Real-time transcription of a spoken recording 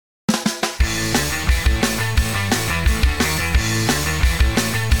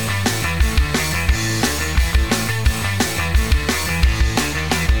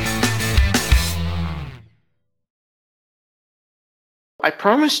I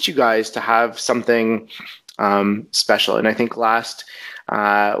promised you guys to have something special, and I think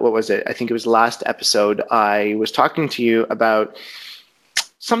what was it? I think it was last episode. I was talking to you about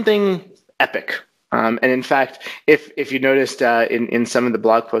something epic. And in fact, if you noticed in some of the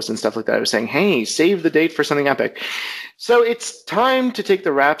blog posts and stuff like that, I was saying, hey, save the date for something epic. So it's time to take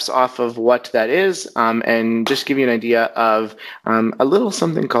the wraps off of what that is and just give you an idea of a little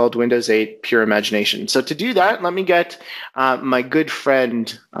something called Windows 8 Pure Imagination. So to do that, let me get my good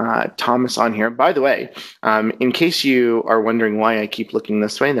friend Thomas on here. By the way, in case you are wondering why I keep looking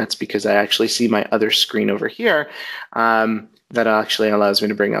this way, that's because I actually see my other screen over here. That actually allows me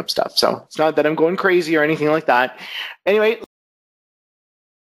to bring up stuff. So it's not that I'm going crazy or anything like that. Anyway.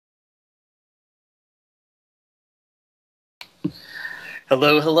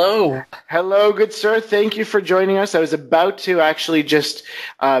 Hello, hello. Hello, good sir. Thank you for joining us. I was about to actually just,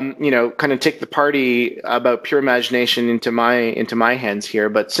 kind of take the party about Pure Imagination into my hands here.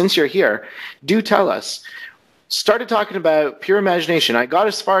 But since you're here, do tell us. Started talking about Pure Imagination. I got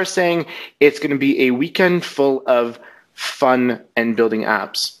as far as saying it's going to be a weekend full of fun and building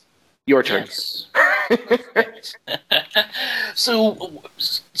apps. Your turn. Yes. So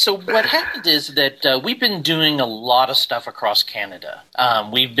what happened is that we've been doing a lot of stuff across Canada.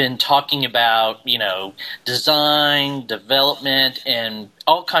 We've been talking about, design, development, and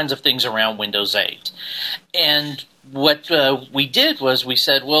all kinds of things around Windows 8. And what we did was we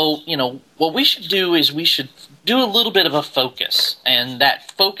said, well, what we should do is we should do a little bit of a focus. And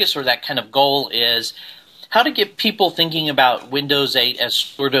that focus or that kind of goal is how to get people thinking about Windows 8 as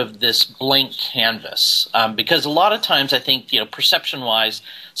sort of this blank canvas. Because a lot of times I think, perception-wise,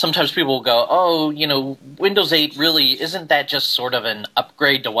 sometimes people will go, oh, Windows 8 really, isn't that just sort of an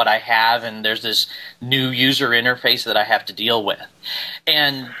upgrade to what I have, and there's this new user interface that I have to deal with.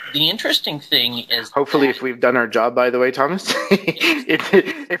 And the interesting thing is... Hopefully, if we've done our job, by the way, Thomas,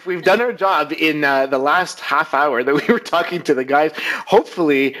 if we've done our job in the last half hour that we were talking to the guys,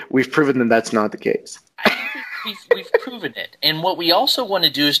 hopefully we've proven that that's not the case. We've proven it. And what we also want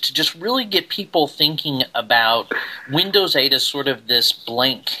to do is to just really get people thinking about Windows 8 as sort of this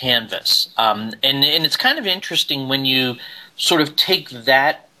blank canvas. And it's kind of interesting when you sort of take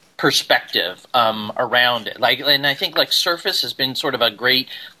that perspective around it. And I think Surface has been sort of a great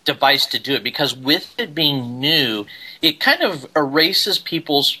device to do it, because with it being new, it kind of erases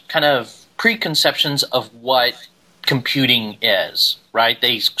people's kind of preconceptions of what computing is, right?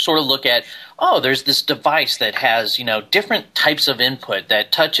 They sort of look at, oh, there's this device that has, different types of input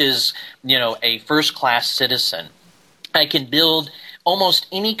that touches, a first-class citizen. I can build almost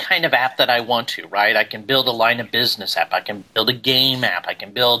any kind of app that I want to, right? I can build a line of business app. I can build a game app. I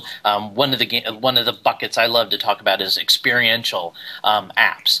can build one of the buckets I love to talk about is experiential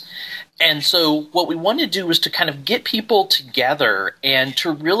apps. And so what we want to do is to kind of get people together and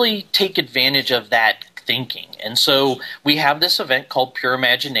to really take advantage of that thinking. And so we have this event called Pure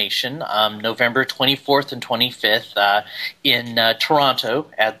Imagination, November 24th and 25th in Toronto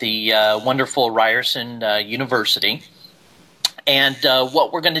at the wonderful Ryerson University. And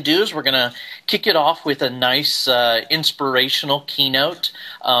what we're going to do is we're going to kick it off with a nice inspirational keynote.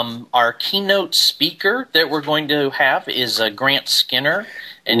 Our keynote speaker that we're going to have is Grant Skinner.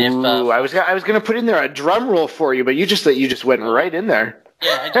 And I was going to put in there a drum roll for you, but you just went right in there.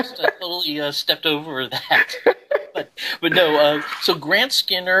 Yeah, I just totally stepped over that. But no, so Grant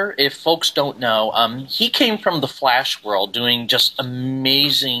Skinner, if folks don't know, he came from the Flash world doing just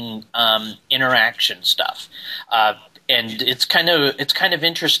amazing interaction stuff. And it's kind of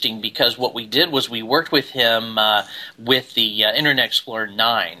interesting because what we did was we worked with him with the Internet Explorer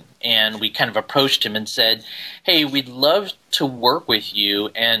 9, and we kind of approached him and said, "Hey, we'd love to work with you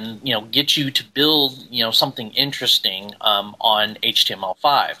and get you to build something interesting on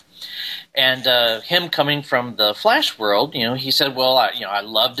HTML5." And him coming from the Flash world, he said, "Well, I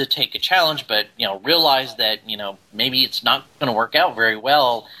love to take a challenge, but realize that maybe it's not going to work out very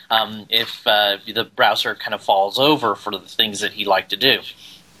well if the browser kind of falls over for the things that he'd like to do."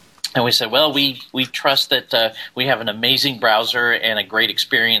 And we said, well, we trust that we have an amazing browser and a great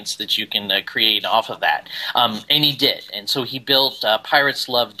experience that you can create off of that. And he did. And so he built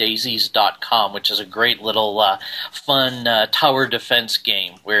pirateslovedaisies.com, which is a great little fun tower defense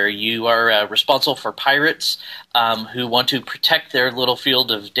game where you are responsible for pirates who want to protect their little field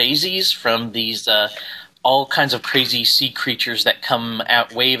of daisies from these all kinds of crazy sea creatures that come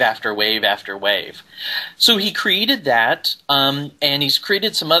out wave after wave after wave. So he created that, and he's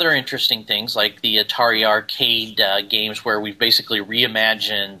created some other interesting things like the Atari arcade games, where we've basically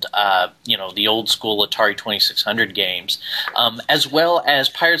reimagined, the old school Atari 2600 games, as well as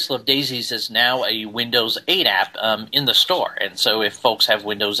Pirates Love Daisies is now a Windows 8 app in the store. And so if folks have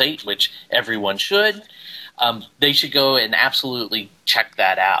Windows 8, which everyone should, they should go and absolutely check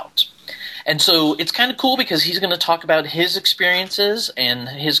that out. And so it's kind of cool because he's going to talk about his experiences and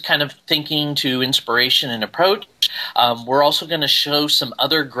his kind of thinking to inspiration and approach. We're also going to show some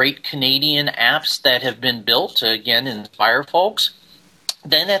other great Canadian apps that have been built to, again, inspire folks.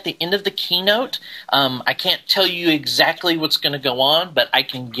 Then at the end of the keynote, I can't tell you exactly what's going to go on, but I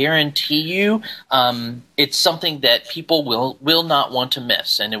can guarantee you it's something that people will not want to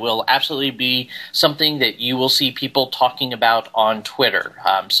miss, and it will absolutely be something that you will see people talking about on Twitter.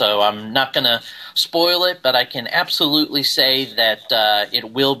 So I'm not going to spoil it, but I can absolutely say that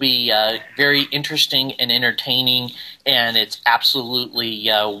it will be very interesting and entertaining, and it's absolutely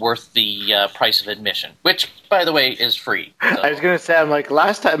worth the price of admission, which, by the way, is free. So. I was going to say, I'm like,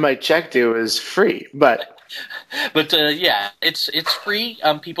 last time I checked, it was free, but yeah, it's free.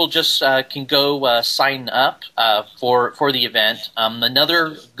 People just can go sign up for the event.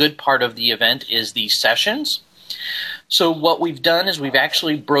 Another good part of the event is the sessions. So what we've done is we've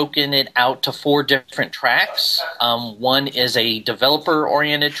actually broken it out to 4 different tracks. One is a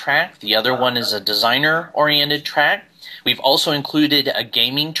developer-oriented track. The other one is a designer-oriented track. We've also included a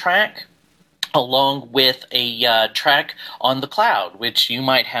gaming track, along with a track on the cloud, which you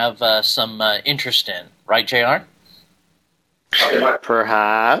might have some interest in. Right, JR?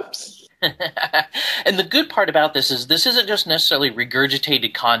 Perhaps. And the good part about this isn't just necessarily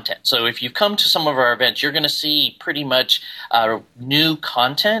regurgitated content. So if you come to some of our events, you're going to see pretty much new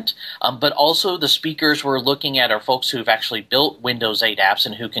content, but also the speakers we're looking at are folks who've actually built Windows 8 apps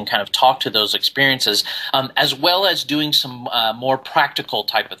and who can kind of talk to those experiences, as well as doing some more practical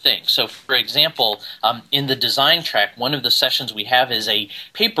type of things. So for example, in the design track, one of the sessions we have is a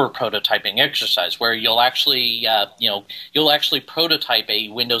paper prototyping exercise where you'll actually prototype a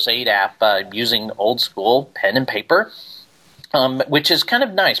Windows 8 app using old school pen and paper, which is kind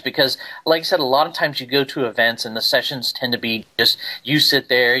of nice because, like I said, a lot of times you go to events and the sessions tend to be just you sit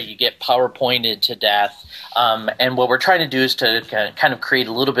there, you get PowerPointed to death, and what we're trying to do is to kind of create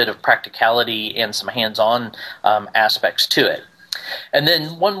a little bit of practicality and some hands-on aspects to it. And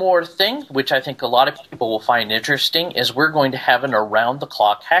then one more thing, which I think a lot of people will find interesting, is we're going to have an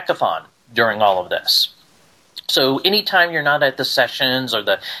around-the-clock hackathon during all of this. So anytime you're not at the sessions or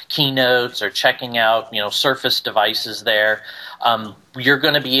the keynotes or checking out, Surface devices there, you're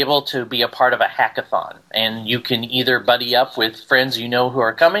going to be able to be a part of a hackathon. And you can either buddy up with friends who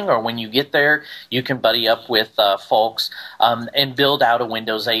are coming, or when you get there, you can buddy up with folks and build out a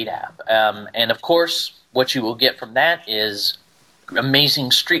Windows 8 app. And of course, what you will get from that is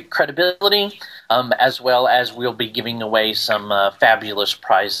amazing street credibility, as well as we'll be giving away some fabulous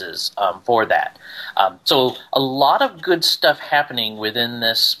prizes for that. So a lot of good stuff happening within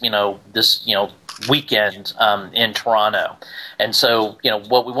this weekend in Toronto. And so,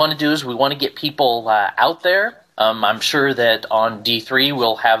 what we want to do is we want to get people out there. I'm sure that on D3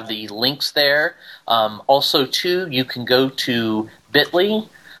 we'll have the links there. Also, too, you can go to bit.ly,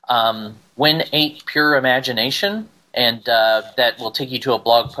 Win 8 Pure Imagination, and that will take you to a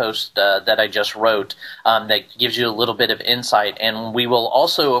blog post that I just wrote that gives you a little bit of insight. And we will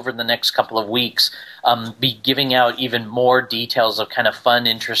also, over the next couple of weeks, be giving out even more details of kind of fun,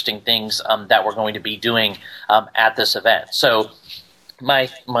 interesting things that we're going to be doing at this event. So my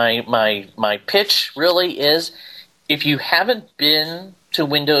pitch really is, if you haven't been to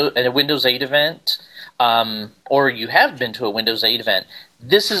a Windows 8 event, or you have been to a Windows 8 event,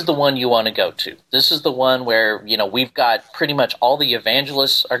 this is the one you want to go to. This is the one where, we've got pretty much all the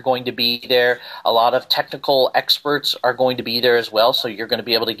evangelists are going to be there. A lot of technical experts are going to be there as well. So you're going to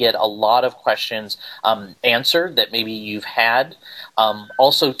be able to get a lot of questions answered that maybe you've had.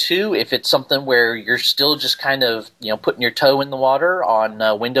 Also, too, if it's something where you're still just kind of, putting your toe in the water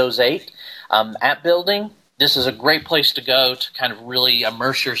on Windows 8 app building, this is a great place to go to kind of really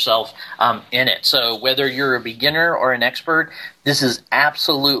immerse yourself in it. So whether you're a beginner or an expert, this is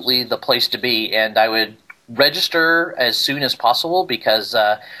absolutely the place to be. And I would register as soon as possible because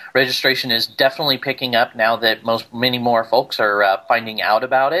registration is definitely picking up now that many more folks are finding out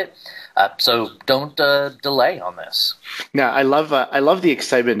about it. So don't delay on this. No, I love the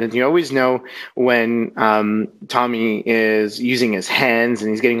excitement, and you always know when Tommy is using his hands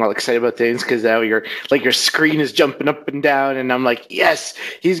and he's getting all excited about things because now your screen is jumping up and down, and I'm like, yes,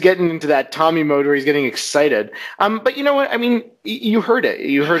 he's getting into that Tommy mode where he's getting excited. But you know what? I mean, you heard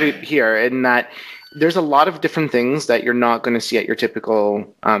it here, in that there's a lot of different things that you're not going to see at your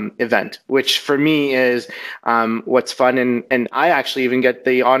typical event, which for me is what's fun. And I actually even get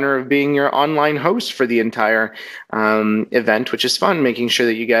the honor of being your online host for the entire event, which is fun, making sure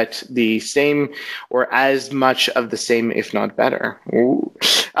that you get the same or as much of the same, if not better,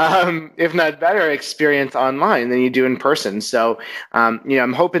 if not better experience online than you do in person. So,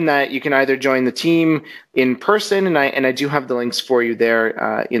 I'm hoping that you can either join the team in person, and I do have the links for you there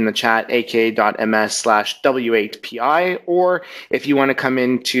in the chat, aka.ms/W8PI, or if you want to come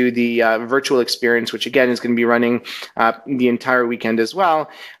into the virtual experience, which again is going to be running the entire weekend as well,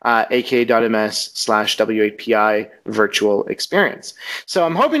 aka.ms/W8PI virtual experience. So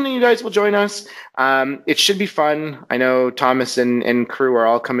I'm hoping that you guys will join us. It should be fun. I know Thomas and crew are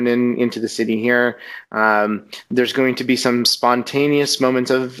all coming into the city here. There's going to be some spontaneous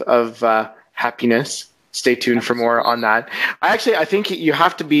moments of happiness. Stay tuned for more on that. I think you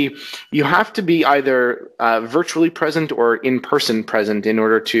have to be either virtually present or in person present in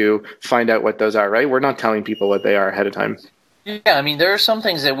order to find out what those are, right? We're not telling people what they are ahead of time. Yeah, I mean, there are some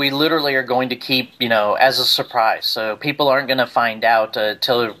things that we literally are going to keep, as a surprise. So people aren't going to find out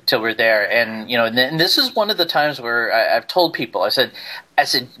till we're there. And, and this is one of the times where I've told people, I said,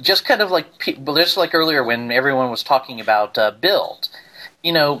 just kind of like people, just like earlier when everyone was talking about build.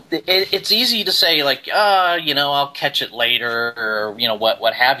 It's easy to say like, I'll catch it later, or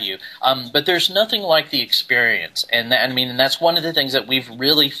what have you. But there's nothing like the experience, and that's one of the things that we've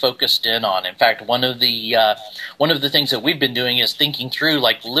really focused in on. In fact, one of the things that we've been doing is thinking through,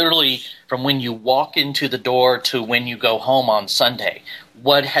 like, literally from when you walk into the door to when you go home on Sunday.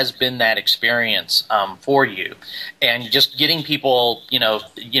 What has been that experience for you? And just getting people,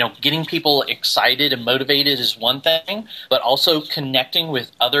 getting people excited and motivated is one thing, but also connecting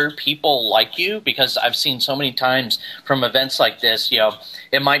with other people like you, because I've seen so many times from events like this,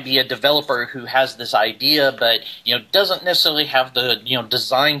 it might be a developer who has this idea, but, doesn't necessarily have the,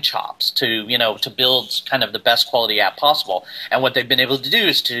 design chops to build kind of the best quality app possible. And what they've been able to do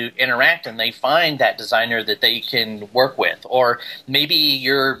is to interact, and they find that designer that they can work with. Or maybe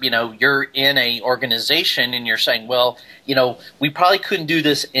you're in a organization and you're saying, well, we probably couldn't do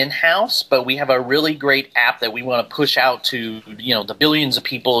this in-house, but we have a really great app that we want to push out to, the billions of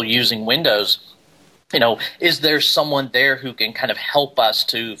people using Windows. Is there someone there who can kind of help us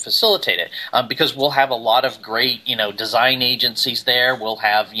to facilitate it? Because we'll have a lot of great, design agencies there. We'll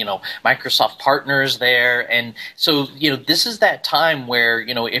have, Microsoft partners there. And so, this is that time where,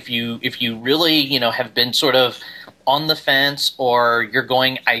 if you really, have been sort of on the fence, or you're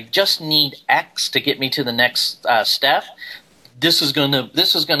going, I just need X to get me to the next step, this is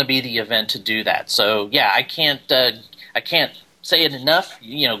gonna be the event to do that. So yeah, I can't say it enough.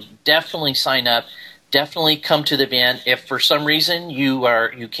 Definitely sign up. Definitely come to the event. If for some reason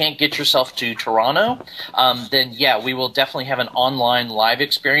you can't get yourself to Toronto, then yeah, we will definitely have an online live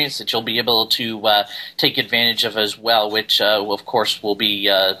experience that you'll be able to take advantage of as well, which of course will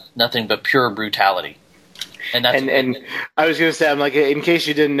be nothing but pure brutality. And I was going to say, I'm like, in case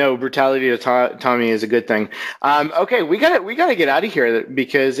you didn't know, brutality to Tommy is a good thing. Okay, we gotta get out of here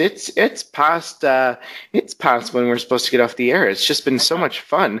because it's past when we're supposed to get off the air. It's just been so much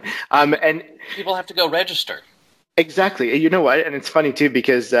fun. And people have to go register. Exactly. You know what? And it's funny too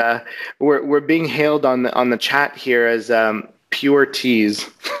because we're being hailed on the chat here as pure tease.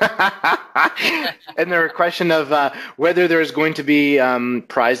 And there were a question of whether there's going to be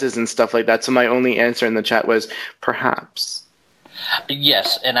prizes and stuff like that. So my only answer in the chat was perhaps.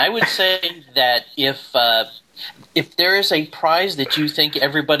 Yes, and I would say that if there is a prize that you think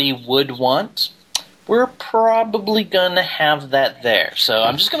everybody would want, we're probably going to have that there. So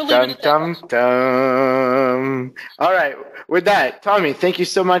I'm just going to leave it at that. All right. With that, Tommy, thank you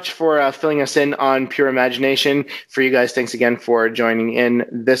so much for filling us in on Pure Imagination. For you guys, thanks again for joining in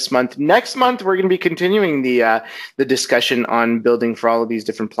this month. Next month, we're going to be continuing the discussion on building for all of these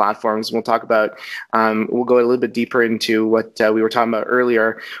different platforms. We'll talk about, we'll go a little bit deeper into what we were talking about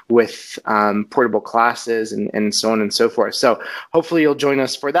earlier with portable classes and so on and so forth. So hopefully you'll join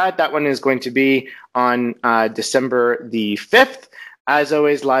us for that. That one is going to be on December the 5th. as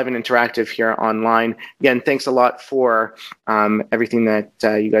always, live and interactive here online. Again, thanks a lot for everything that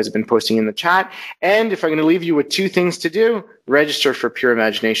you guys have been posting in the chat. And if I'm going to leave you with two things to do, register for Pure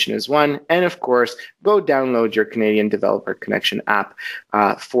Imagination is one. And of course, go download your Canadian Developer Connection app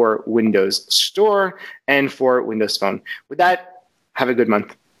for Windows Store and for Windows Phone. With that, have a good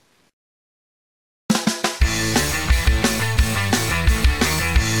month.